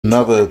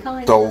Another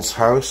doll's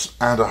house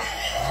and a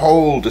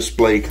whole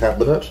display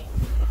cabinet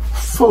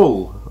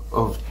full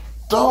of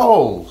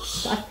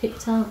dolls. That I've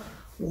picked up.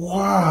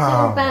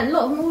 Wow. A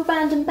lot of them were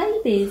abandoned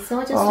babies, so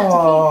I just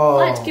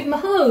had to give them a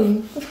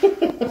home.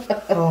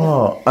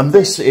 Oh, and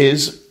this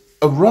is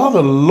a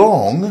rather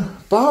long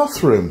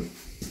bathroom.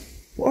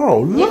 Wow,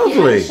 lovely. If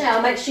you have a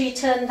shower, make sure you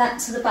turn that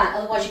to the back,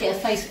 otherwise you get a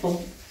face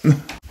full.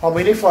 I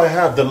mean, if I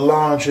had the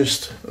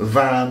largest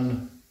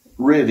van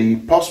really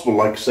possible,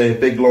 like say a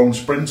big long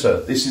Sprinter,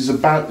 this is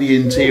about the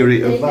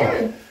interior of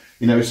that.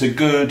 You know, it's a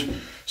good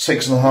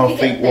 6.5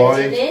 feet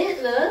wide.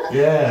 Look.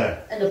 Yeah.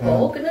 And a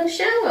bog and a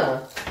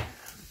shower.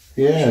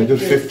 Yeah, a good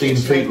 15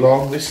 feet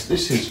long. This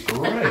is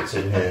great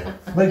in here.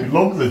 Maybe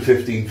longer than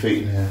 15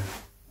 feet in here.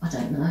 I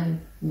don't know.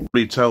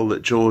 We tell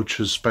that George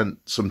has spent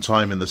some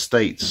time in the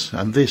States,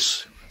 and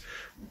this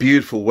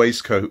beautiful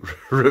waistcoat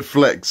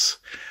reflects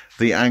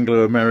the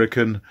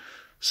Anglo-American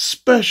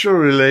special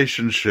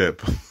relationship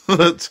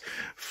that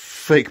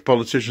fake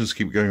politicians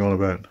keep going on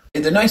about.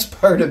 The nice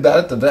part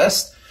about the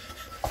vest,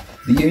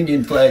 the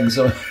Union flag's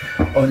on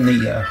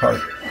the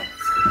heart.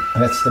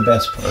 That's the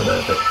best part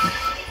of it.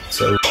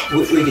 So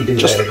we can do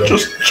that again.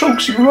 Just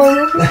chokes you right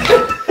over.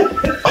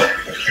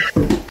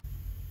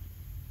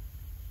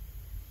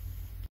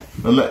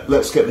 And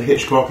let's get the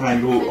Hitchcock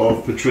angle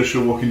of Patricia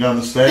walking down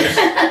the stairs.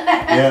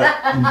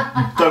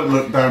 Yeah, don't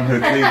look down her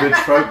cleavage,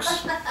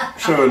 folks.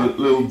 Show her a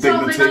little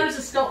dignity. Told my nose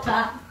to stop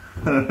that.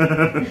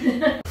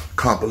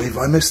 Can't believe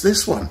I missed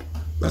this one.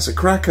 That's a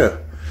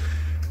cracker.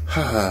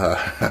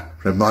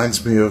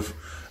 Reminds me of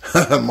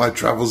my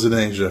travels in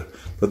Asia.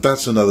 But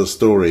that's another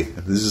story.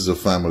 This is a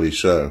family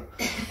show.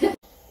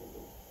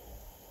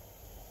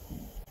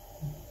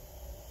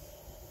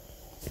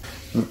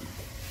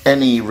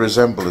 Any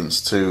resemblance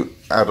to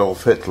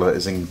Adolf Hitler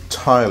is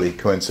entirely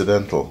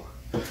coincidental.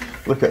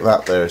 Look at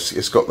that there.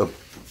 It's got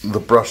the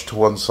brush to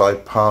one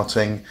side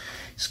parting.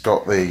 It's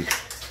got the,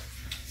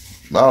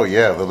 oh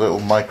yeah, the little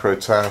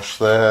micro-tash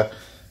there.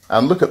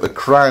 And look at the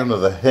crown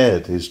of the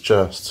head is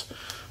just,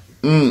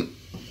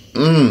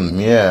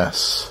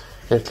 yes,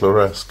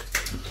 Hitler-esque.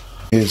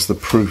 Here's the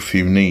proof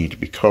you need,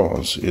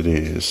 because it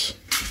is.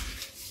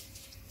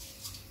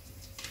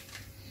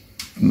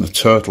 And the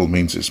turtle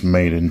means it's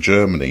made in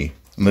Germany.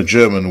 And the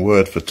German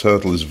word for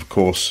turtle is, of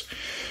course,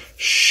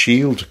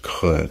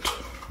 Schildkröte.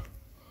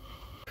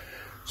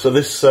 So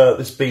this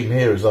beam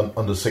here is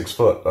under 6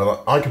 foot, and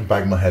I can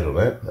bang my head on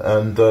it.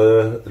 And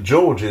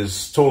George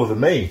is taller than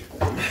me.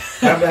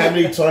 How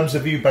many times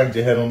have you banged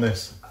your head on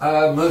this?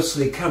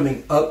 Mostly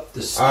coming up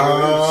the stairs.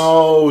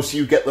 Oh, so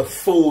you get the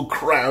full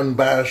crown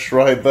bash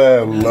right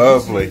there. No,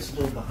 lovely. It's a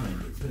little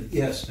behind it, but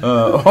yes.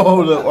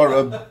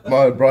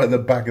 Right at the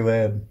back of the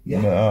head.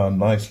 Yeah. Oh,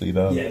 nicely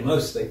done. Yeah,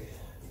 mostly.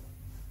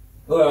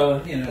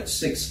 Well, you know, it's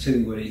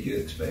 6'2", what do you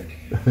expect?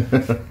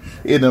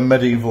 In a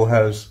medieval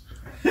house.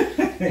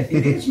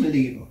 It is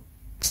medieval.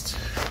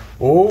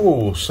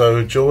 Oh,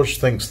 so George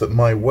thinks that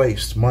my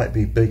waist might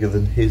be bigger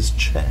than his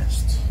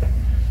chest.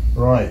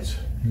 Right,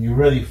 you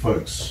ready,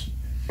 folks?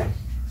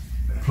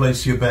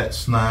 Place your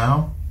bets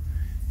now.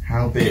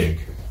 How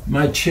big?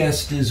 My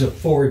chest is a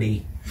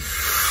 40.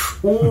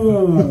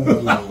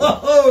 Ooh.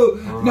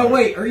 Oh, no,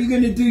 wait, are you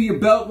going to do your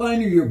belt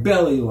line or your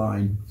belly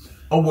line?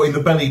 Oh, wait,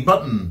 the belly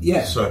button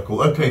yeah.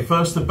 circle. Okay,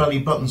 first the belly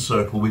button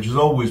circle, which is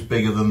always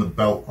bigger than the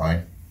belt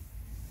line.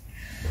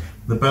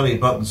 The belly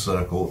button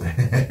circle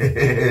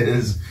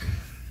is...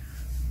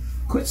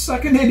 Quit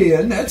sucking it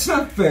in. That's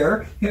not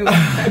fair.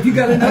 Have you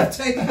got enough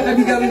tape? Have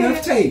you got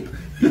enough tape?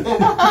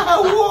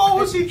 What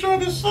was he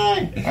trying to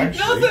say?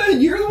 Actually.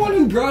 Nothing. You're the one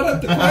who brought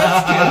up the question.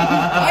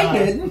 I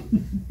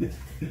didn't.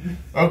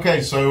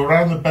 Okay, so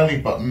around the belly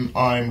button,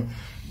 I'm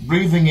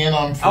breathing in,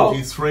 I'm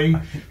 43.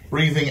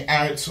 Breathing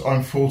out,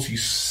 I'm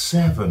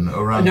 47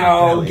 around the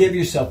belly. No, give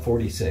yourself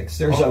 46.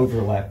 There's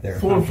overlap there.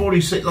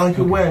 46, I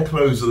could wear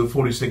clothes that are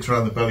 46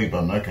 around the belly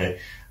button, okay.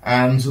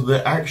 And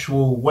the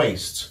actual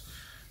waist,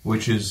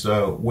 which is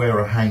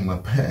where I hang my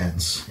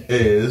pants,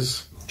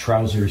 is...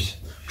 Trousers.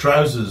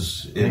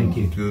 Trousers in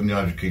the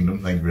United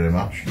Kingdom, thank you very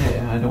much.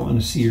 Yeah, I don't want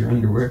to see your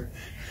underwear.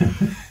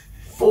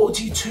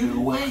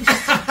 42 waist.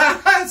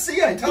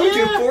 See, I told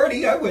you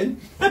 40, I win.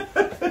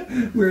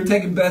 We were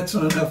taking bets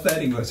on how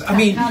fat he was. I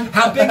mean,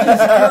 how big his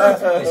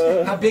girth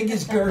was. How big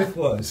his girth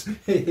was.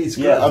 His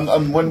girth. Yeah,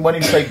 and when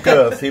he said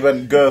girth, he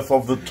meant girth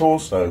of the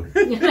torso.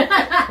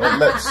 Well,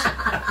 let's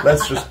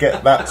just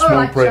get that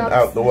small print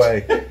out the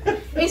way.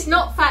 It's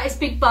not fat, it's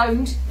big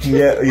boned.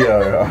 Yeah.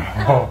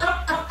 Oh.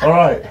 All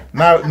right,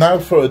 now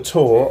for a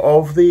tour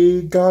of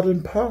the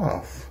garden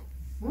path.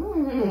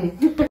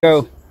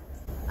 Go.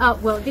 Oh,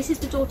 well, this is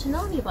the door to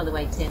Narnia, by the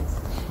way, Tim.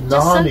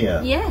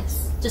 Narnia?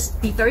 Yes. Just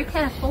be very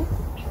careful.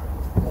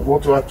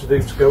 What do I have to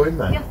do to go in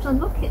there? You have to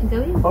unlock it and go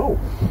in. Oh.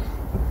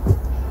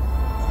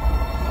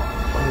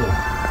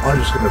 I'm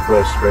just going to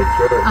burst straight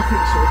through it. I think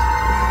you should.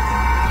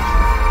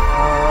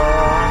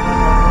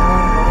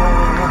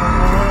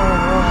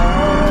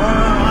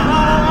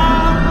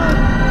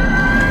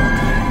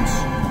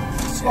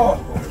 Oh.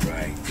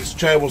 This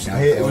chair wasn't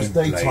here, it was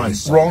daytime.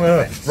 Wrong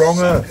earth, wrong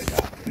earth.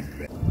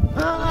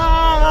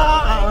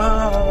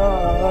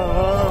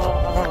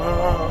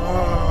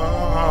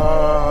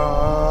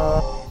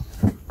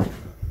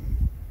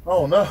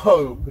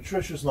 no,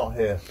 Patricia's not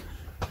here.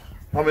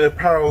 I'm in a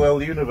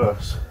parallel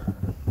universe.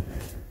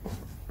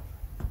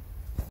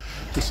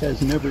 This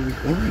has never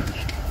orange.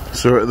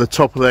 So we're at the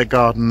top of their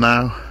garden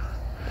now.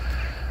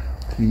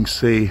 You can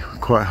see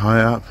quite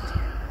high up.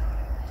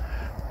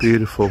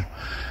 Beautiful.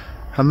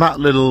 And that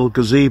little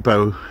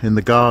gazebo in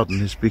the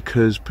garden is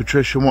because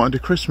Patricia wanted a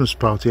Christmas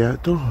party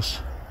outdoors.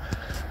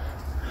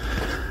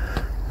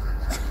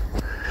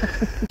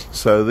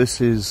 So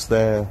this is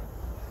their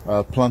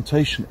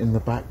plantation in the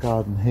back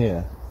garden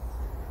here.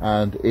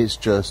 And it's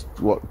just,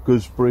 what,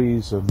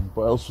 gooseberries and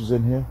what else was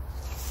in here?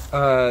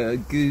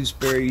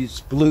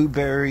 Gooseberries,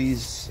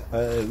 blueberries,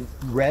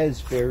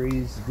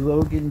 raspberries,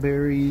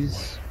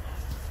 loganberries,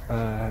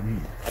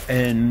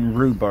 and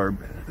rhubarb.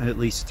 At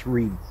least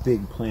 3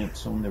 big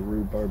plants on the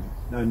rhubarb.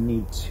 I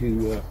need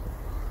to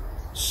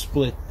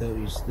split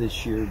those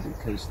this year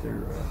because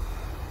they're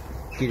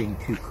getting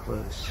too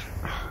close.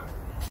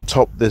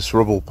 Top this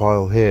rubble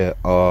pile here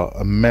are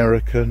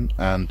American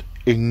and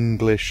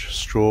English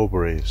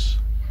strawberries.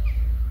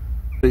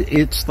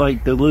 It's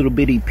like the little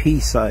bitty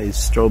pea-sized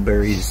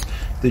strawberries,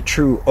 the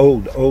true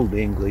old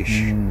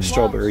English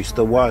strawberries,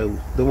 the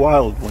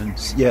wild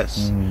ones.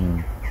 Yes.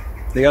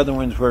 The other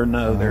ones were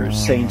they're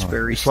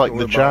Sainsbury's. It's like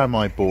the jam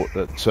I bought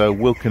at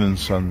Wilkin &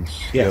 Sons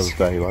the other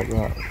day, like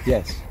that.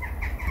 Yes.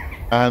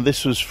 And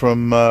this was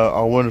from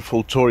our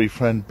wonderful Tory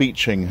friend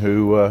Beeching,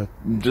 who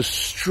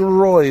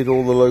destroyed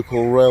all the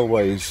local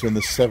railways in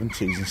the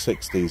 70s and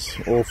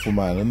 60s. Awful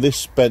man. And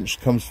this bench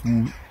comes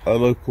from a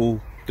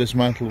local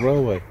dismantled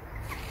railway.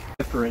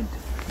 Different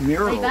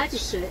murals. They've added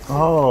to it.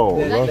 Oh,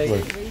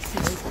 lovely.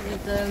 Recently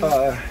with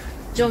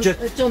John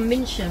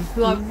Minsham,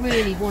 who I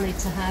really wanted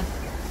to have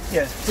do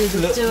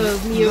a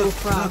mural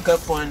for. Look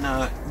up on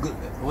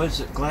what is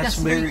it,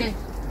 Glastonbury?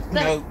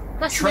 No,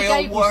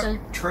 trail walks. The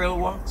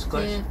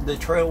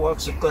trail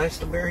walks of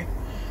Glastonbury.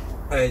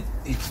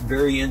 It's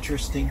very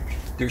interesting.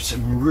 There's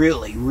some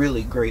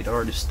really great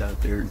artists out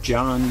there.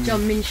 John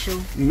Minshall.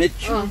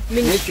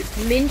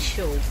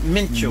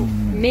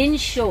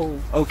 Minshall.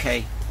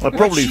 Okay.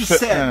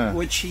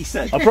 What she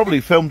said. I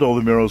probably filmed all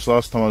the murals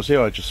last time I was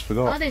here. I just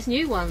forgot. Oh, there's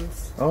new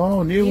ones.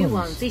 Oh, new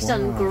ones. He's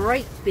done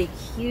great, big,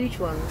 huge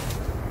ones.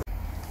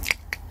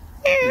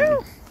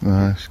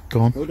 It's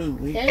gone. Hold on,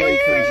 wait. Here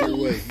comes your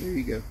way. Here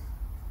you go.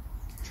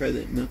 Try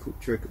that knuckle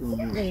trick a little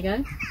more. There you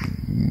go.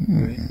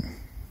 Right.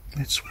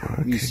 It's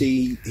working. You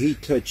see, he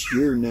touched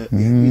your the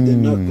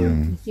knuckle.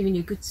 He's giving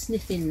you a good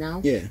sniffing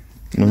now. Yeah.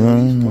 He's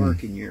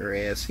marking your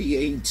ass. He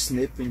ain't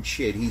sniffing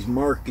shit. He's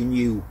marking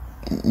you.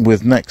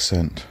 With neck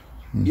scent.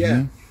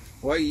 Yeah.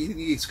 Why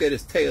he's got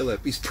his tail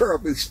up? He's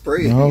probably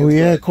spraying. Oh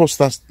yeah, of course.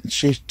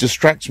 She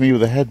distracts me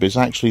with the head, but it's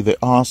actually the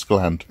arse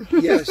gland.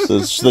 Yes.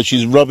 that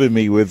she's rubbing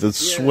me with the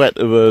sweat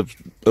of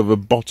a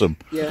bottom.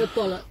 Yeah. The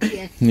bollock.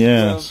 Yeah.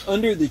 Yes.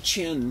 Under the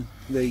chin,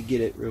 they get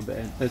it real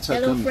bad. That's how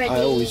Hello, come Freddie.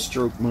 I always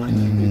stroke mine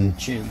under the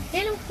chin.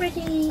 Hello,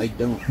 Freddie. I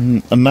don't.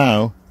 And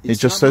now it It's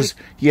just not says,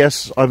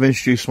 "Yes, I've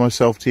introduced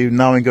myself to you.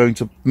 Now I'm going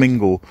to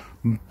mingle.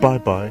 Bye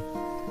bye."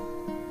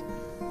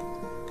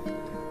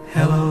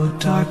 Hello,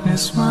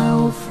 darkness, my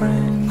old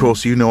friend. Of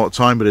course, you know what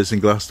time it is in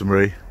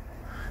Glastonbury.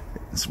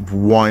 It's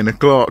wine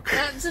o'clock.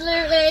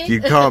 Absolutely.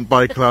 You can't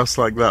buy class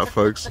like that,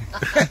 folks.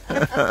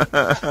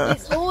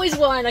 It's always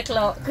wine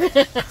o'clock.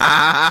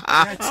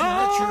 That's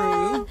not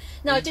true.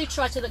 No, I do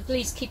try to at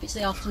least keep it to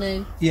the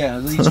afternoon. Yeah,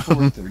 at least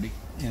 4:30.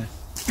 Yeah.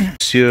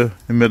 Messieurs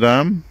et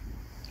mesdames,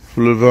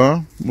 le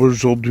vin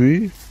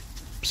aujourd'hui,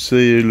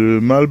 c'est le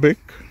Malbec.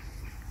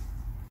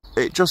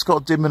 It just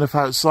got dim enough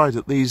outside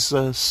that these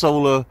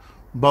solar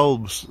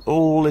bulbs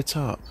all lit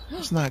up.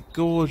 Isn't that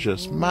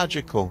gorgeous?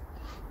 Magical.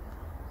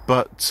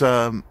 But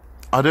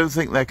I don't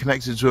think they're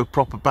connected to a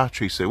proper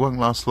battery, so it won't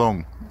last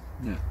long.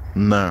 No.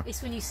 No.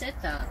 It's when you said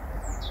that.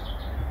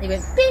 They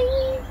went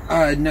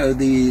bing! No,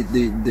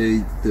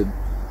 the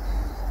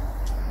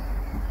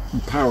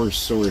power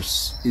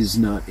source is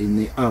not in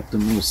the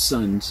optimal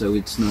sun, so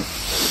it's not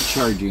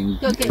charging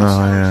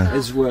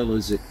as well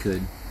as it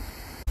could.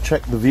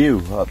 Check the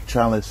view up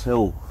Chalice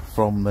Hill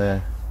from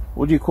there.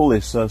 What do you call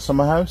this?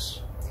 Summer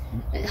house?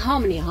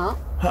 Harmony Hut.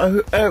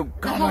 Oh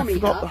God, I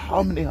forgot the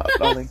Harmony Hut,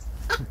 darling.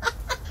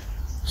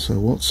 So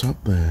what's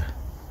up there?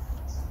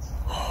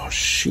 Oh,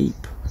 sheep.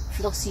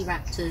 Flossy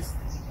raptors.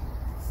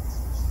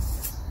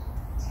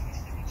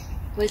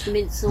 Where's the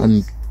mint sauce?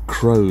 And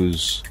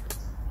crows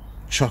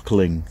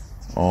chuckling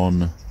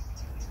on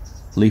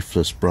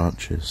leafless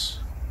branches.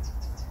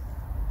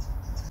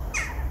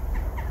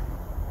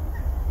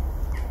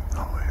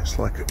 Oh, it's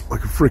like a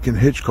freaking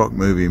Hitchcock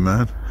movie,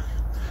 man.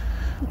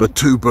 But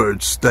two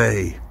birds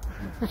stay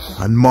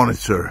and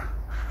monitor,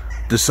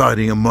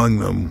 deciding among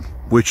them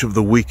which of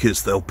the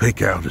weakest they'll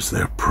pick out as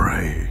their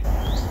prey.